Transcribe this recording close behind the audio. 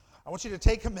I want you to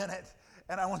take a minute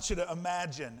and I want you to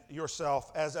imagine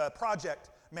yourself as a project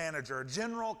manager, a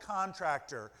general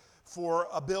contractor for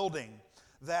a building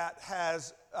that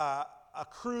has a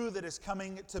crew that is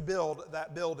coming to build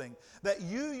that building. That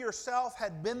you yourself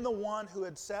had been the one who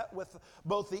had sat with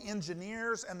both the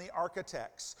engineers and the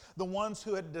architects, the ones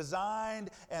who had designed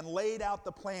and laid out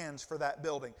the plans for that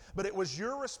building. But it was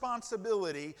your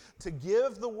responsibility to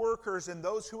give the workers and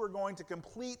those who were going to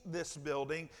complete this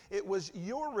building, it was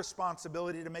your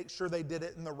responsibility to make sure they did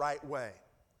it in the right way.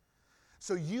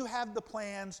 So you have the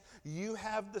plans, you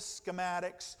have the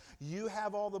schematics, you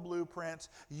have all the blueprints,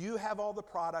 you have all the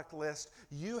product list,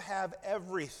 you have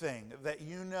everything that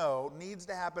you know needs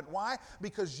to happen. Why?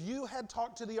 Because you had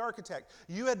talked to the architect.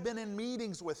 You had been in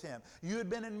meetings with him. You had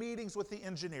been in meetings with the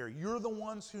engineer. You're the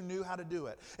ones who knew how to do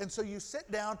it. And so you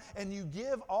sit down and you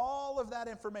give all of that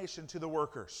information to the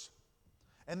workers.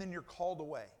 And then you're called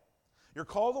away. You're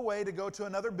called away to go to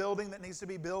another building that needs to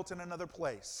be built in another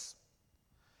place.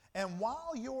 And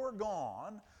while you're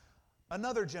gone,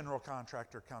 another general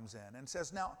contractor comes in and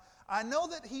says, now, I know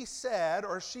that he said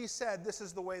or she said this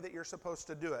is the way that you're supposed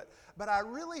to do it, but I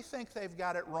really think they've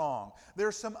got it wrong.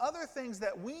 There's some other things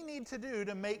that we need to do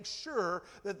to make sure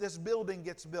that this building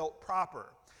gets built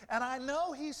proper. And I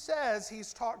know he says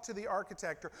he's talked to the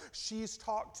architect or she's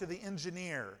talked to the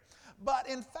engineer. But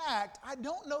in fact, I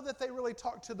don't know that they really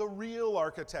talked to the real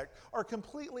architect or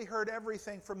completely heard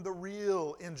everything from the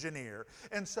real engineer.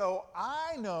 And so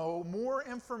I know more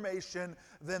information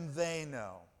than they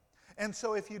know. And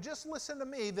so if you just listen to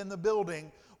me, then the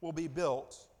building will be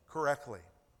built correctly.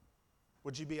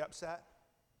 Would you be upset?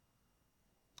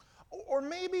 Or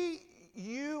maybe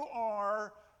you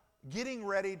are getting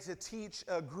ready to teach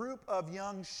a group of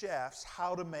young chefs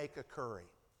how to make a curry.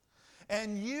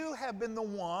 And you have been the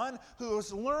one who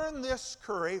has learned this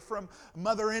curry from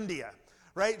Mother India,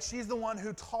 right? She's the one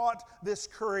who taught this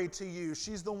curry to you.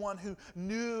 She's the one who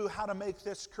knew how to make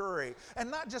this curry.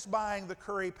 And not just buying the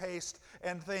curry paste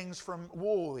and things from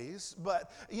Woolies,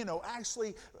 but,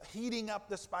 actually heating up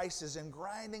the spices and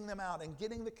grinding them out and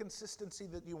getting the consistency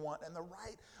that you want and the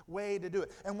right way to do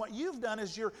it. And what you've done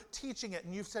is you're teaching it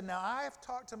and you've said, now I've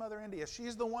talked to Mother India.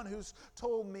 She's the one who's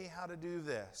told me how to do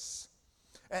this.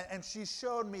 And she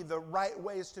showed me the right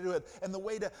ways to do it and the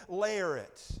way to layer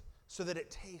it so that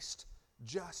it tastes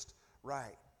just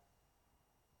right.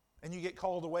 And you get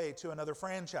called away to another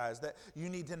franchise that you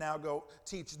need to now go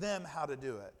teach them how to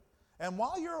do it. And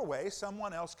while you're away,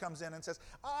 someone else comes in and says,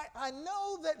 I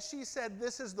know that she said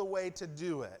this is the way to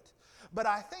do it. But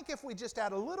I think if we just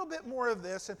add a little bit more of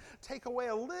this and take away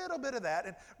a little bit of that,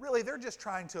 and really they're just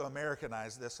trying to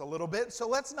Americanize this a little bit, so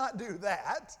let's not do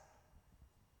that.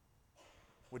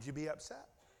 Would you be upset?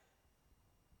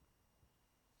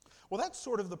 Well, that's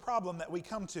sort of the problem that we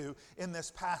come to in this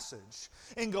passage.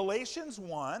 In Galatians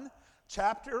 1,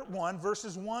 chapter 1,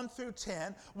 verses 1 through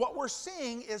 10, what we're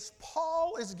seeing is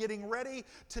Paul is getting ready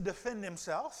to defend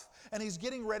himself, and he's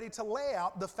getting ready to lay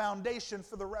out the foundation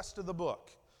for the rest of the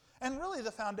book, and really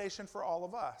the foundation for all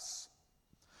of us.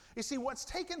 You see, what's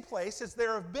taken place is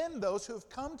there have been those who have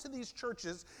come to these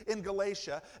churches in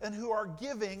Galatia and who are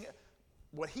giving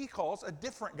what he calls a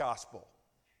different gospel.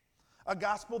 A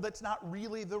gospel that's not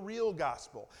really the real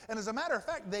gospel. And as a matter of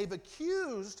fact, they've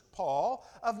accused Paul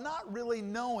of not really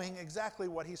knowing exactly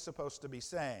what he's supposed to be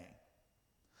saying.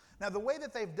 Now, the way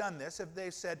that they've done this, if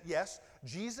they've said, yes,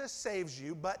 Jesus saves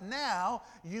you, but now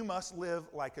you must live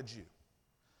like a Jew.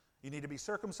 You need to be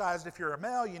circumcised if you're a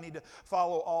male. You need to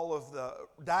follow all of the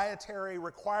dietary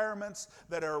requirements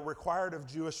that are required of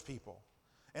Jewish people.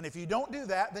 And if you don't do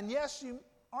that, then yes, you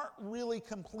aren't really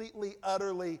completely,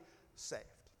 utterly saved.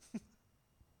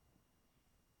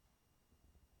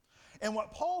 And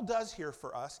what Paul does here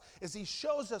for us is he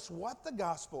shows us what the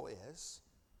gospel is.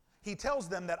 He tells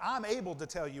them that I'm able to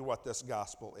tell you what this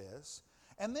gospel is.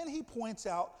 And then he points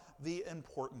out the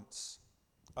importance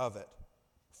of it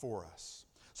for us.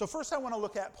 So first I want to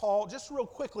look at Paul just real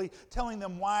quickly telling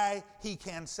them why he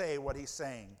can say what he's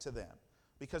saying to them.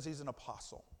 Because he's an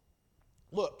apostle.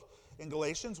 Look, in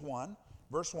Galatians 1,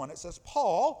 verse 1, it says,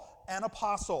 Paul, an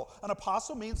apostle. An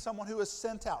apostle means someone who is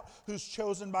sent out, who's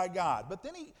chosen by God. But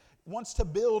then he wants to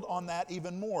build on that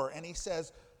even more. And he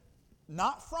says,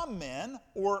 not from men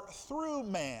or through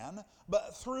man,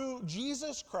 but through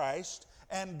Jesus Christ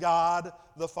and God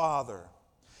the Father.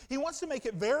 He wants to make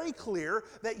it very clear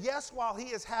that yes, while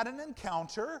he has had an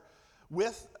encounter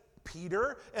with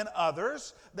Peter and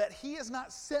others, that he is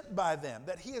not sent by them,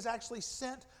 that he is actually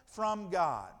sent from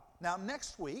God. Now,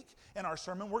 next week in our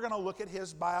sermon, we're going to look at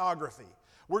his biography.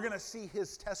 We're going to see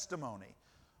his testimony.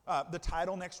 The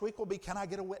title next week will be, Can I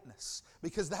Get a Witness?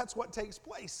 Because that's what takes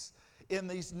place in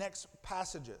these next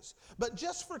passages. But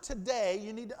just for today,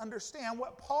 you need to understand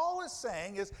what Paul is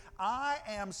saying is, I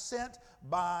am sent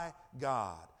by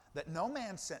God. That no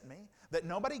man sent me, that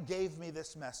nobody gave me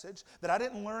this message, that I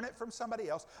didn't learn it from somebody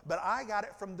else, but I got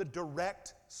it from the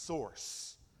direct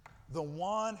source. The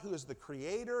one who is the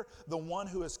creator, the one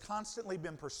who has constantly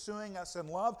been pursuing us in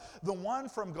love, the one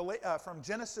from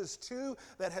Genesis 2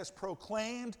 that has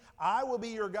proclaimed, I will be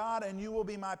your God and you will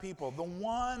be my people. The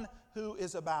one who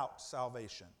is about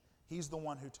salvation. He's the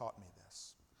one who taught me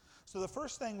this. So the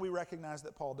first thing we recognize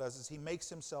that Paul does is he makes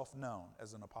himself known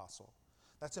as an apostle.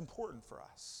 That's important for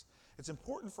us. It's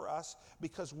important for us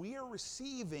because we are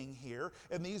receiving here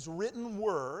in these written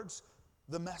words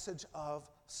the message of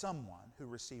someone who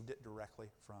received it directly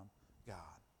from God.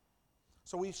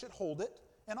 So we should hold it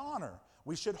in honor.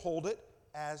 We should hold it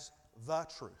as the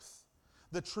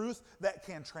truth that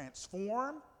can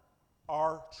transform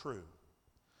our truth,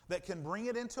 that can bring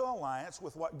it into alliance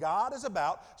with what God is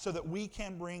about so that we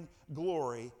can bring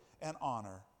glory and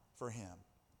honor for Him.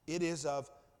 It is of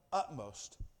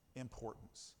utmost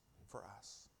importance for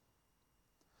us.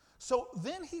 So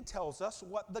then he tells us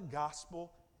what the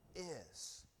gospel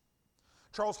is.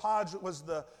 Charles Hodge was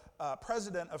the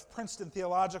president of Princeton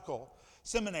Theological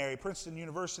Seminary, Princeton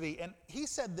University, and he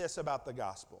said this about the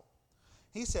gospel.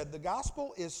 He said, the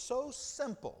gospel is so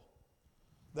simple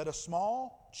that a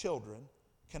small children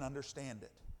can understand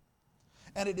it.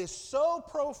 And it is so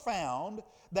profound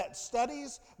that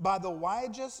studies by the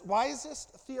wisest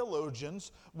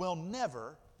theologians will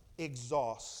never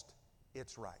exhaust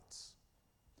its rights.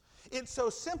 It's so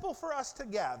simple for us to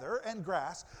gather and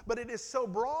grasp, but it is so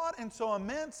broad and so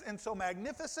immense and so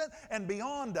magnificent and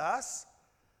beyond us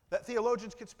that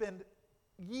theologians could spend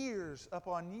years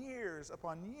upon years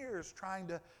upon years trying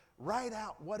to write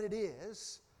out what it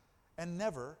is and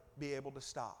never be able to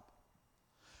stop.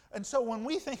 And so when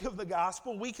we think of the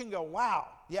gospel, we can go, wow,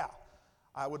 yeah,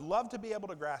 I would love to be able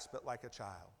to grasp it like a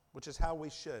child, which is how we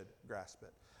should grasp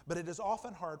it. But it is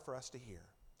often hard for us to hear.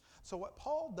 So what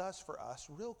Paul does for us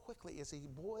real quickly is he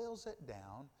boils it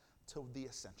down to the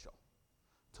essential,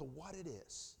 to what it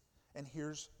is. And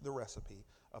here's the recipe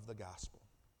of the gospel.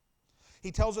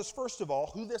 He tells us, first of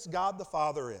all, who this God the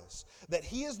Father is, that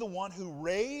He is the one who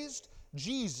raised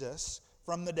Jesus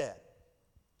from the dead.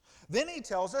 Then he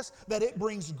tells us that it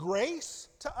brings grace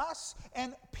to us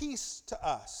and peace to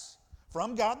us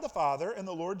from God the Father and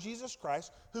the Lord Jesus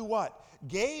Christ, who what?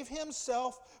 Gave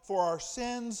Himself for our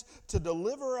sins to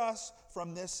deliver us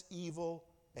from this evil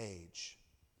age.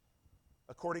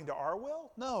 According to our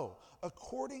will? No.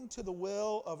 According to the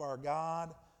will of our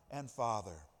God and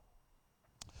Father.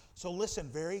 So listen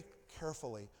very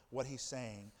carefully what he's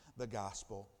saying the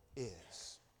gospel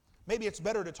is. Maybe it's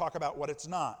better to talk about what it's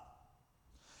not.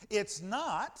 It is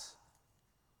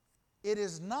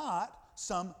not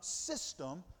some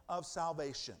system of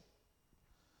salvation,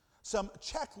 some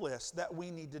checklist that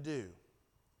we need to do.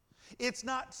 It's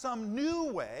not some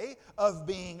new way of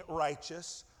being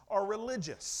righteous or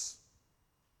religious.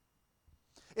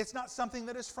 It's not something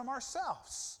that is from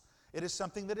ourselves. It is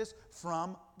something that is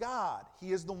from God.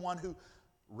 He is the one who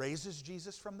raises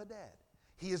Jesus from the dead.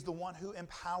 He is the one who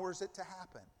empowers it to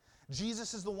happen.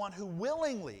 Jesus is the one who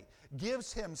willingly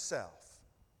gives Himself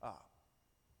up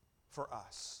for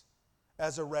us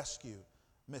as a rescue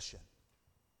mission.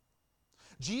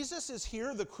 Jesus is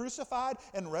here, the crucified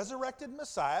and resurrected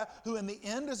Messiah, who in the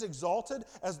end is exalted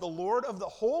as the Lord of the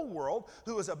whole world,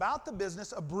 who is about the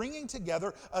business of bringing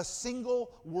together a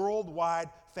single worldwide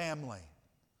family.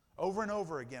 Over and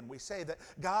over again, we say that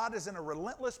God is in a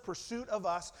relentless pursuit of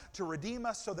us to redeem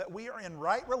us so that we are in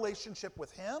right relationship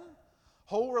with Him,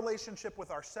 whole relationship with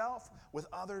ourselves, with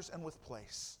others, and with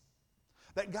place.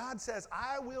 That God says,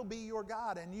 I will be your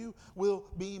God and you will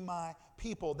be my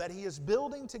people. That He is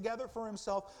building together for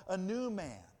Himself a new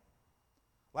man.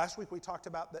 Last week we talked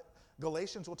about that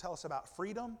Galatians will tell us about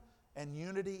freedom and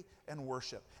unity and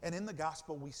worship. And in the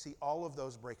gospel we see all of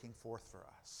those breaking forth for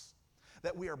us.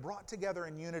 That we are brought together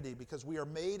in unity because we are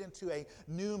made into a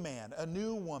new man, a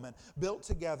new woman, built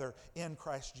together in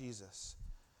Christ Jesus.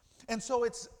 And so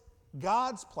it's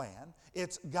God's plan,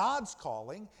 it's God's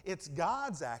calling, it's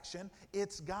God's action,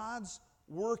 it's God's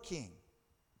working.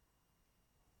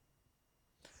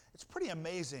 It's pretty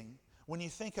amazing when you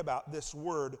think about this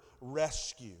word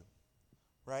rescue,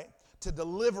 right? To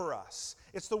deliver us.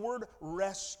 It's the word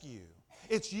rescue.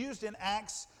 It's used in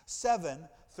Acts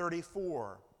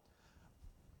 7:34.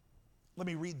 Let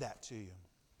me read that to you.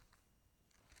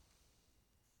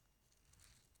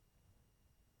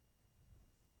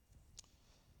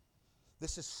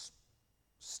 This is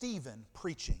Stephen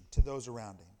preaching to those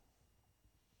around him.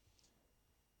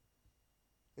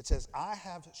 It says, I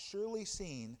have surely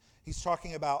seen, he's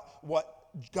talking about what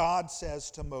God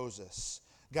says to Moses.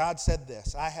 God said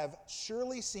this, I have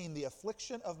surely seen the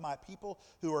affliction of my people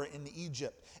who are in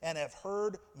Egypt, and have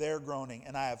heard their groaning,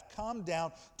 and I have come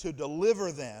down to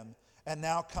deliver them, and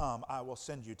now come, I will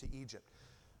send you to Egypt.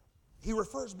 He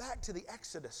refers back to the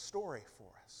Exodus story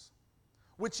for us,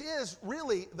 which is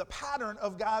really the pattern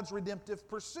of God's redemptive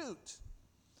pursuit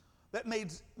that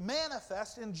made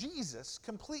manifest in Jesus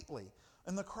completely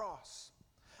in the cross.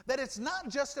 That it's not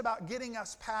just about getting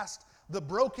us past the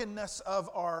brokenness of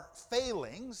our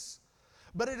failings,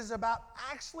 but it is about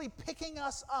actually picking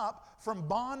us up from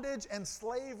bondage and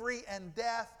slavery and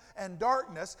death and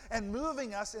darkness and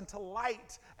moving us into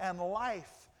light and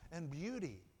life and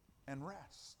beauty and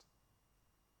rest.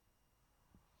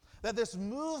 That this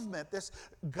movement, this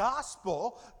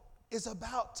gospel, is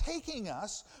about taking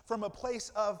us from a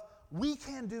place of we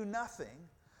can do nothing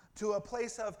to a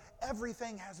place of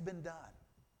everything has been done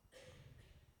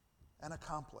and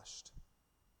accomplished.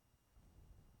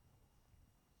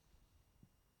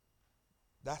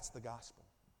 That's the gospel.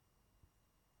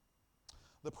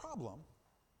 The problem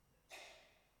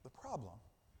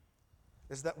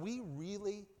is that we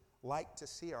really like to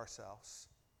see ourselves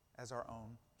as our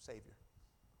own Savior.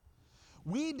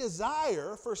 We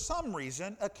desire, for some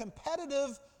reason, a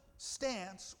competitive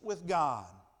stance with God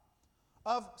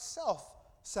of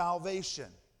self-salvation.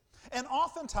 And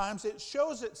oftentimes it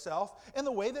shows itself in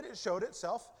the way that it showed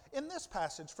itself in this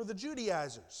passage for the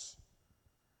Judaizers.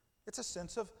 It's a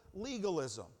sense of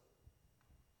legalism.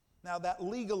 Now, that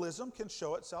legalism can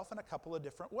show itself in a couple of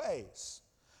different ways.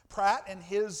 Pratt, in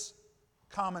his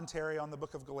commentary on the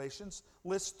book of Galatians,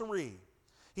 lists three.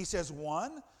 He says,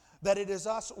 one, that it is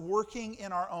us working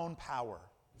in our own power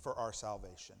for our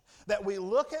salvation. That we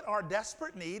look at our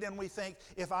desperate need and we think,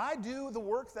 if I do the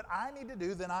work that I need to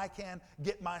do, then I can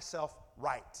get myself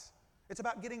right. It's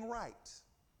about getting right,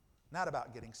 not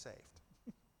about getting saved.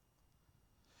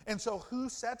 And so who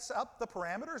sets up the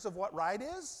parameters of what right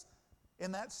is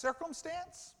in that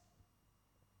circumstance?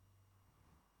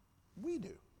 We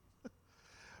do.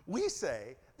 We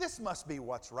say, this must be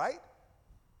what's right,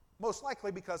 most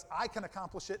likely because I can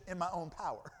accomplish it in my own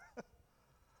power.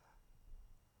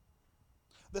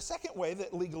 The second way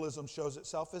that legalism shows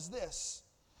itself is this: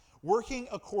 working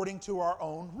according to our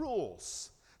own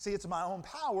rules. See, it's my own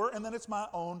power, and then it's my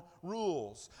own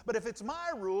rules. But if it's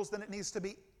my rules, then it needs to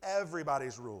be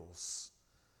everybody's rules.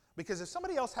 Because if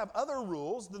somebody else have other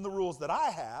rules than the rules that I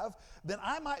have, then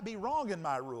I might be wrong in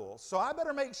my rules. So I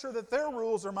better make sure that their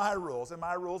rules are my rules, and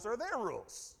my rules are their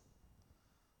rules.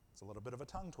 It's a little bit of a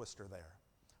tongue twister there.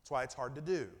 That's why it's hard to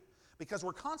do. Because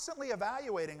we're constantly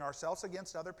evaluating ourselves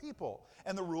against other people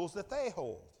and the rules that they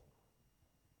hold.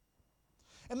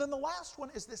 And then the last one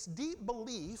is this deep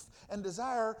belief and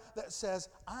desire that says,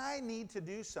 I need to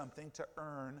do something to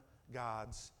earn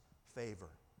God's favor.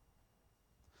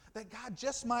 That God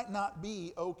just might not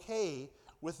be okay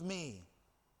with me.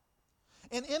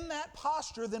 And in that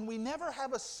posture, then we never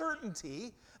have a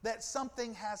certainty that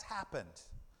something has happened.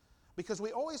 Because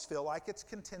we always feel like it's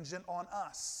contingent on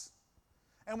us.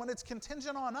 And when it's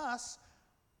contingent on us,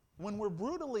 when we're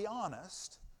brutally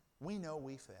honest, we know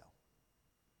we fail.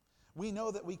 We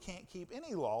know that we can't keep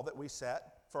any law that we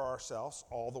set for ourselves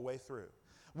all the way through.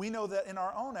 We know that in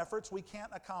our own efforts, we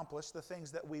can't accomplish the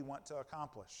things that we want to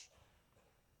accomplish.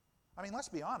 I mean, let's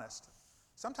be honest.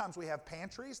 Sometimes we have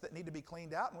pantries that need to be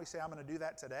cleaned out, and we say, I'm going to do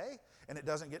that today, and it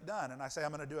doesn't get done. And I say,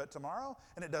 I'm going to do it tomorrow,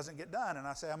 and it doesn't get done. And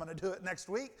I say, I'm going to do it next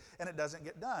week, and it doesn't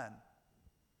get done.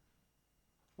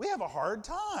 We have a hard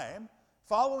time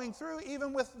following through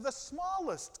even with the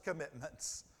smallest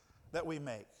commitments that we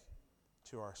make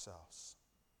to ourselves.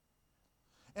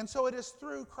 And so it is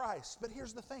through Christ. But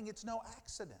here's the thing, it's no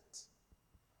accident.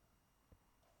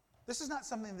 This is not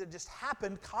something that just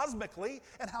happened cosmically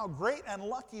and how great and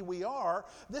lucky we are.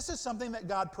 This is something that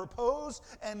God proposed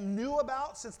and knew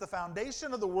about since the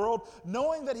foundation of the world,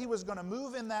 knowing that He was going to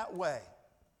move in that way.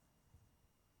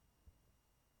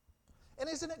 And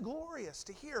isn't it glorious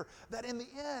to hear that in the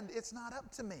end, it's not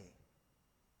up to me,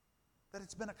 that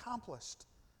it's been accomplished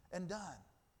and done?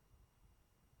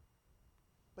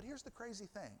 But here's the crazy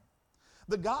thing.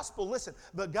 The gospel, listen,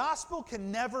 the gospel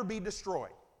can never be destroyed.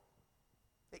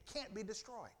 It can't be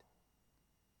destroyed.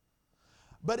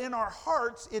 But in our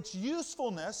hearts, its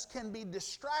usefulness can be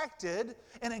distracted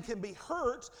and it can be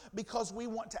hurt because we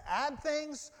want to add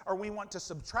things, or we want to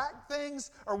subtract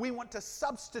things, or we want to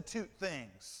substitute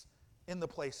things in the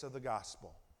place of the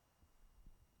gospel.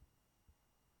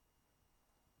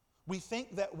 We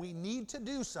think that we need to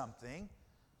do something,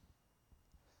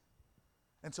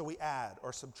 and so we add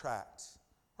or subtract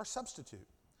or substitute.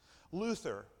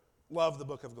 Luther loved the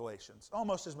book of Galatians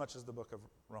almost as much as the book of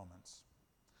Romans.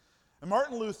 And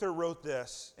Martin Luther wrote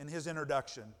this in his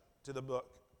introduction to the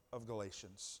book of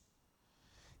Galatians.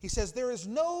 He says, "There is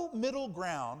no middle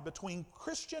ground between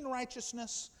Christian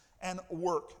righteousness and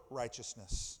work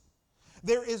righteousness.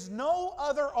 There is no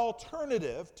other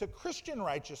alternative to Christian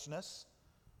righteousness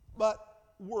but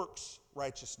works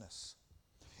righteousness.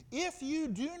 If you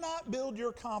do not build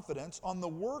your confidence on the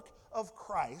work of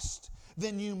Christ,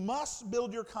 then you must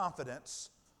build your confidence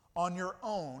on your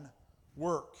own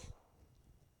work."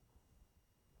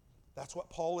 That's what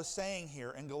Paul is saying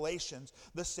here in Galatians,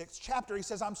 the 6th chapter. He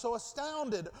says, "I'm so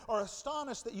astounded or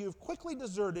astonished that you have quickly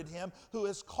deserted him who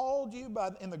has called you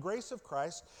in the grace of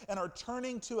Christ and are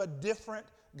turning to a different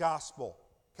gospel."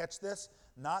 Catch this?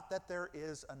 Not that there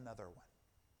is another one.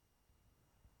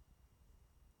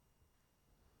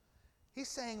 He's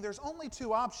saying there's only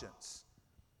two options.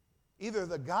 Either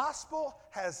the gospel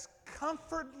has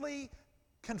comfortably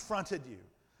confronted you,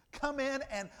 come in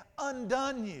and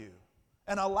undone you,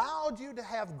 and allowed you to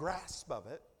have grasp of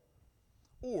it,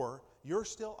 or you're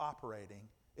still operating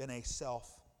in a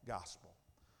self-gospel.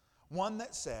 One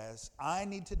that says, I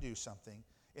need to do something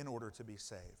in order to be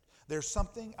saved. There's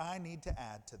something I need to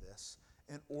add to this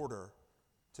in order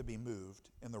to be moved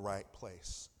in the right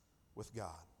place with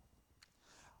God.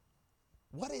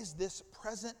 What is this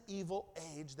present evil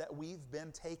age that we've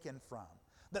been taken from,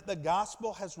 that the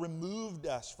gospel has removed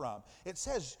us from? It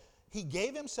says He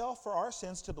gave Himself for our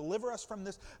sins to deliver us from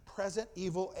this present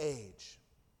evil age.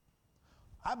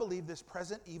 I believe this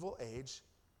present evil age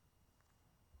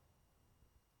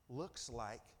looks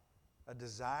like a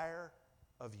desire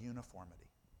of uniformity.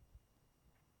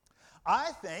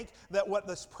 I think that what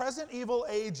this present evil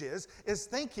age is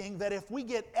thinking that if we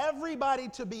get everybody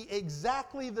to be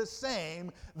exactly the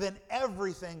same, then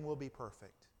everything will be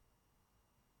perfect.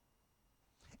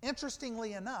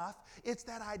 Interestingly enough, it's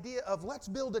that idea of let's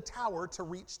build a tower to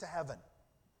reach to heaven.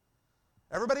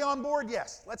 Everybody on board?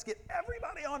 Yes. Let's get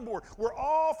everybody on board. We're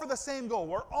all for the same goal.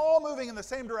 We're all moving in the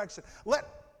same direction.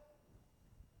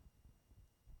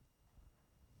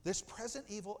 This present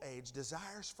evil age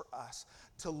desires for us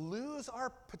to lose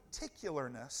our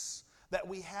particularness that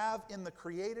we have in the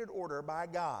created order by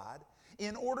God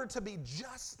in order to be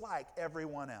just like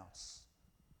everyone else.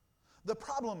 The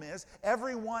problem is,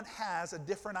 everyone has a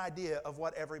different idea of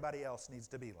what everybody else needs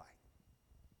to be like.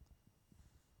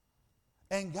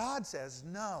 And God says,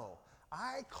 no,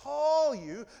 I call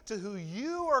you to who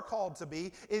you are called to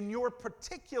be in your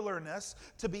particularness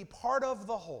to be part of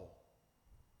the whole.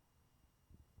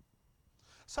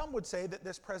 Some would say that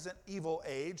this present evil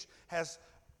age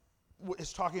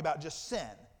is talking about just sin,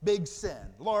 big sin,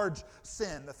 large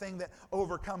sin, the thing that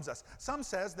overcomes us. Some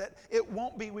says that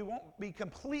we won't be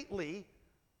completely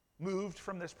moved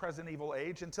from this present evil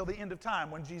age until the end of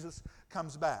time when Jesus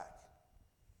comes back.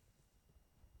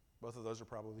 Both of those are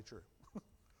probably true.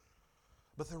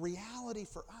 But the reality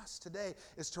for us today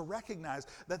is to recognize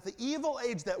that the evil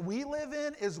age that we live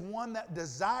in is one that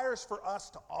desires for us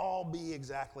to all be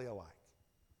exactly alike,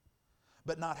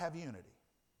 but not have unity.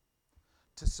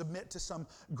 To submit to some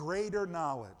greater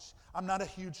knowledge. I'm not a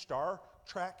huge Star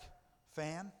Trek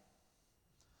fan,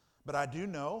 but I do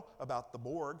know about the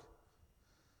Borg.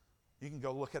 You can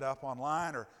go look it up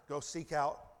online or go seek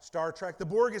out Star Trek. The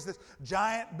Borg is this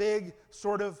giant, big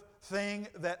sort of thing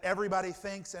that everybody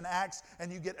thinks and acts,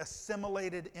 and you get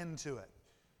assimilated into it.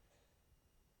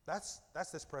 That's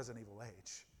this present evil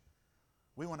age.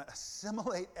 We want to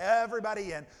assimilate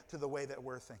everybody in to the way that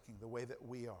we're thinking, the way that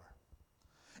we are.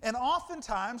 And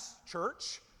oftentimes,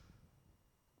 church,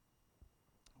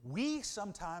 we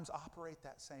sometimes operate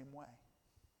that same way.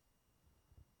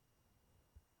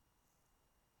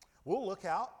 We'll look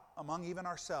out among even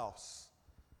ourselves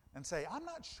and say, I'm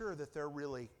not sure that they're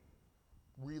really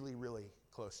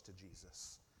close to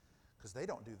Jesus because they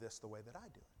don't do this the way that I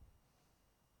do it.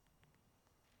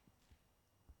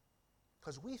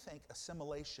 Because we think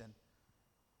assimilation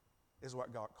is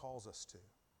what God calls us to,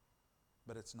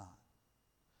 but it's not.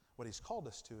 What He's called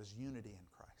us to is unity in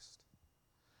Christ.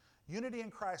 Unity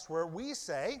in Christ where we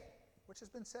say, which has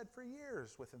been said for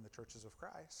years within the churches of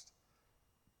Christ,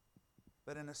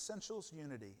 that in essentials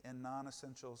unity, in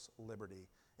non-essentials liberty,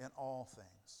 in all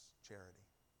things charity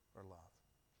or love.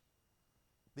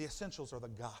 The essentials are the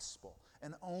gospel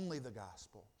and only the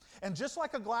gospel. And just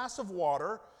like a glass of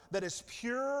water that is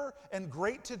pure and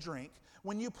great to drink,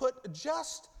 when you put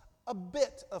just a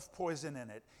bit of poison in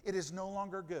it, it is no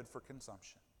longer good for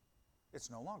consumption. It's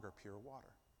no longer pure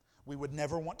water. We would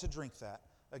never want to drink that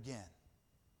again.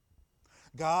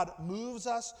 God moves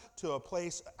us to a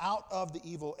place out of the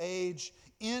evil age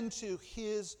into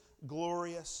His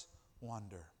glorious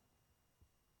wonder.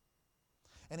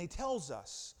 And he tells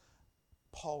us,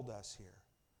 Paul does here,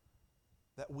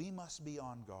 that we must be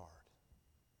on guard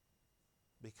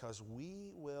because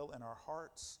we will in our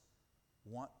hearts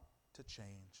want to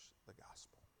change the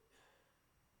gospel.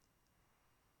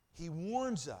 He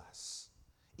warns us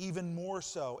even more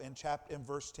so in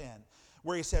verse 10,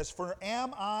 where he says, "For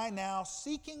am I now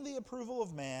seeking the approval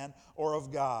of man or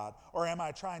of God, or am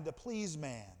I trying to please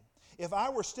man? If I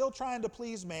were still trying to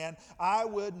please man, I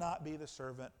would not be the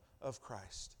servant of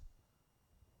Christ."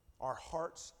 Our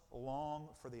hearts long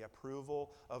for the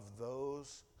approval of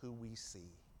those who we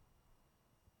see.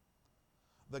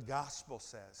 The gospel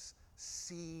says,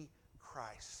 see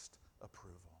Christ's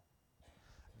approval.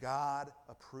 God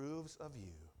approves of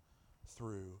you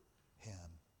through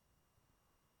him.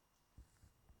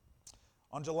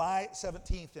 On July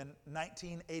 17th in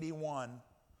 1981,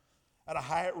 at a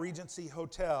Hyatt Regency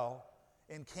hotel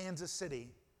in Kansas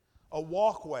City, a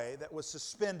walkway that was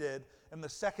suspended in the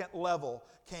second level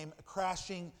came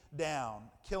crashing down,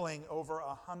 killing over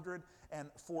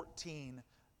 114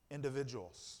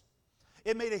 individuals.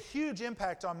 It made a huge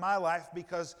impact on my life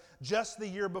because just the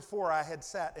year before I had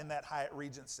sat in that Hyatt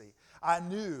Regency. I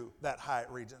knew that Hyatt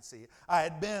Regency. I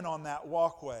had been on that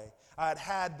walkway. I had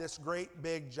had this great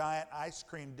big giant ice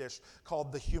cream dish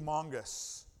called the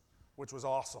Humongous, which was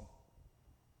awesome.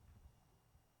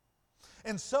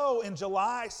 And so in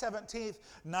July 17th,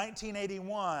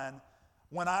 1981,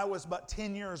 when I was but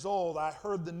 10 years old, I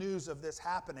heard the news of this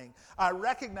happening. I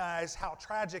recognized how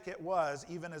tragic it was,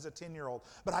 even as a 10-year-old.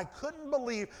 But I couldn't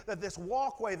believe that this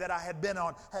walkway that I had been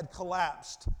on had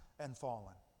collapsed and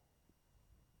fallen.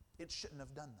 It shouldn't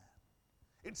have done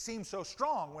that. It seemed so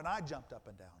strong when I jumped up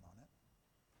and down on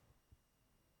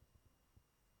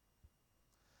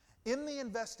it. In the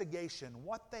investigation,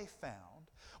 what they found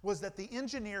was that the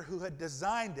engineer who had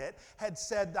designed it had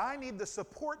said, I need the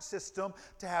support system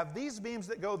to have these beams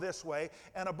that go this way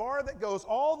and a bar that goes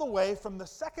all the way from the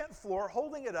second floor,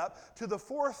 holding it up, to the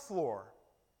fourth floor.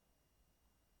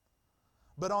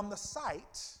 But on the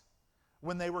site,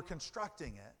 when they were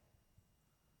constructing it,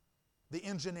 the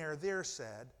engineer there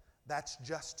said, that's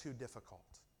just too difficult.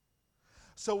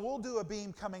 So we'll do a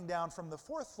beam coming down from the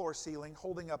fourth floor ceiling,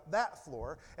 holding up that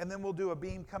floor, and then we'll do a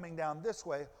beam coming down this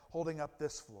way, holding up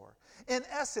this floor. In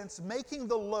essence, making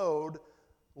the load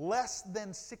less than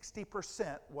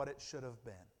 60% what it should have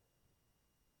been.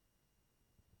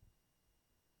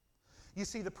 You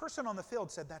see, the person on the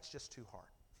field said, that's just too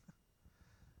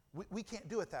hard. We can't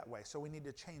do it that way, so we need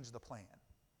to change the plan.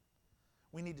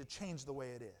 We need to change the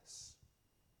way it is.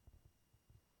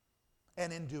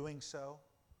 And in doing so,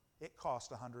 it cost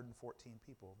 114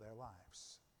 people their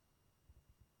lives.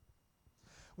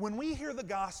 When we hear the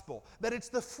gospel, that it's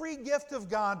the free gift of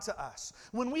God to us,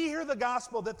 when we hear the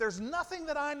gospel that there's nothing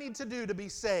that I need to do to be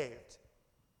saved,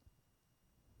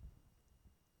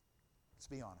 let's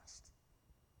be honest,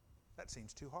 that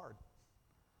seems too hard.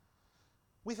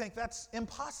 We think that's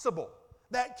impossible.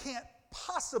 That can't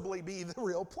possibly be the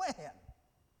real plan.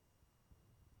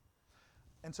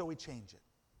 And so we change it.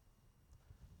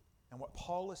 And what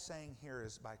Paul is saying here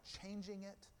is by changing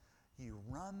it, you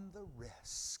run the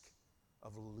risk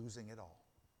of losing it all.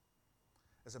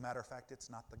 As a matter of fact, it's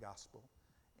not the gospel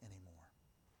anymore.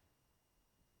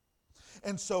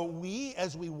 And so we,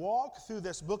 as we walk through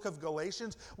this book of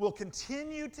Galatians, will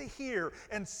continue to hear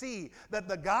and see that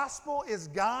the gospel is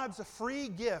God's free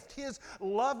gift, His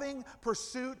loving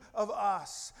pursuit of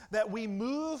us, that we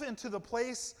move into the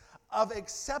place of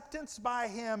acceptance by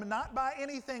Him, not by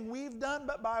anything we've done,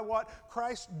 but by what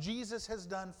Christ Jesus has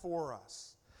done for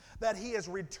us. That He has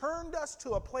returned us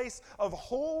to a place of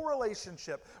whole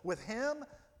relationship with Him,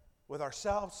 with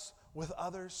ourselves, with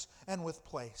others, and with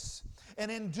place. And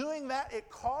in doing that, it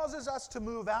causes us to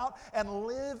move out and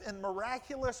live in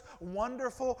miraculous,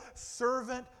 wonderful,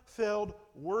 servant-filled,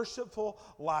 worshipful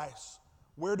lives.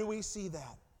 Where do we see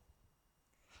that?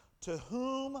 To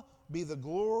whom be the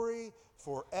glory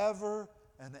forever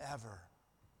and ever.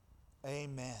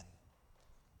 Amen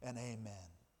and amen.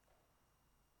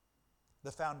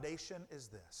 The foundation is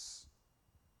this: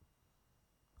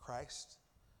 Christ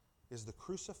is the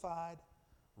crucified,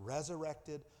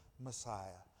 resurrected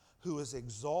Messiah who is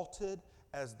exalted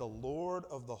as the Lord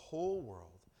of the whole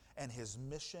world, and His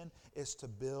mission is to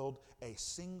build a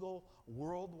single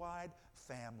worldwide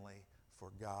family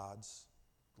for God's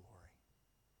glory.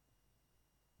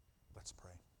 Let's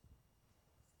pray.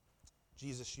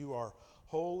 Jesus, You are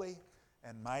holy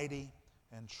and mighty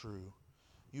and true.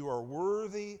 You are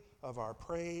worthy of our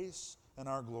praise and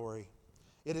our glory.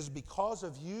 It is because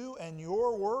of you and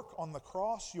your work on the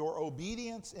cross, your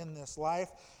obedience in this life,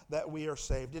 that we are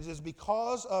saved. It is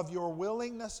because of your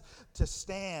willingness to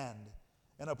stand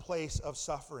in a place of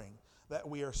suffering that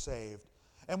we are saved.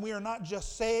 And we are not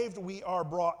just saved, we are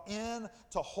brought in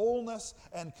to wholeness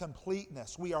and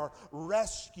completeness. We are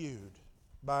rescued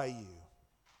by you.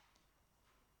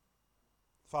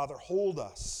 Father, hold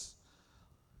us.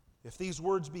 If these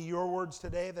words be your words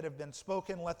today that have been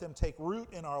spoken, let them take root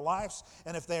in our lives.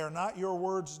 And if they are not your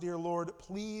words, dear Lord,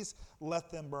 please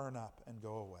let them burn up and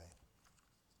go away.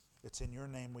 It's in your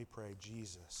name we pray,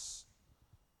 Jesus.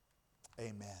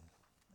 Amen.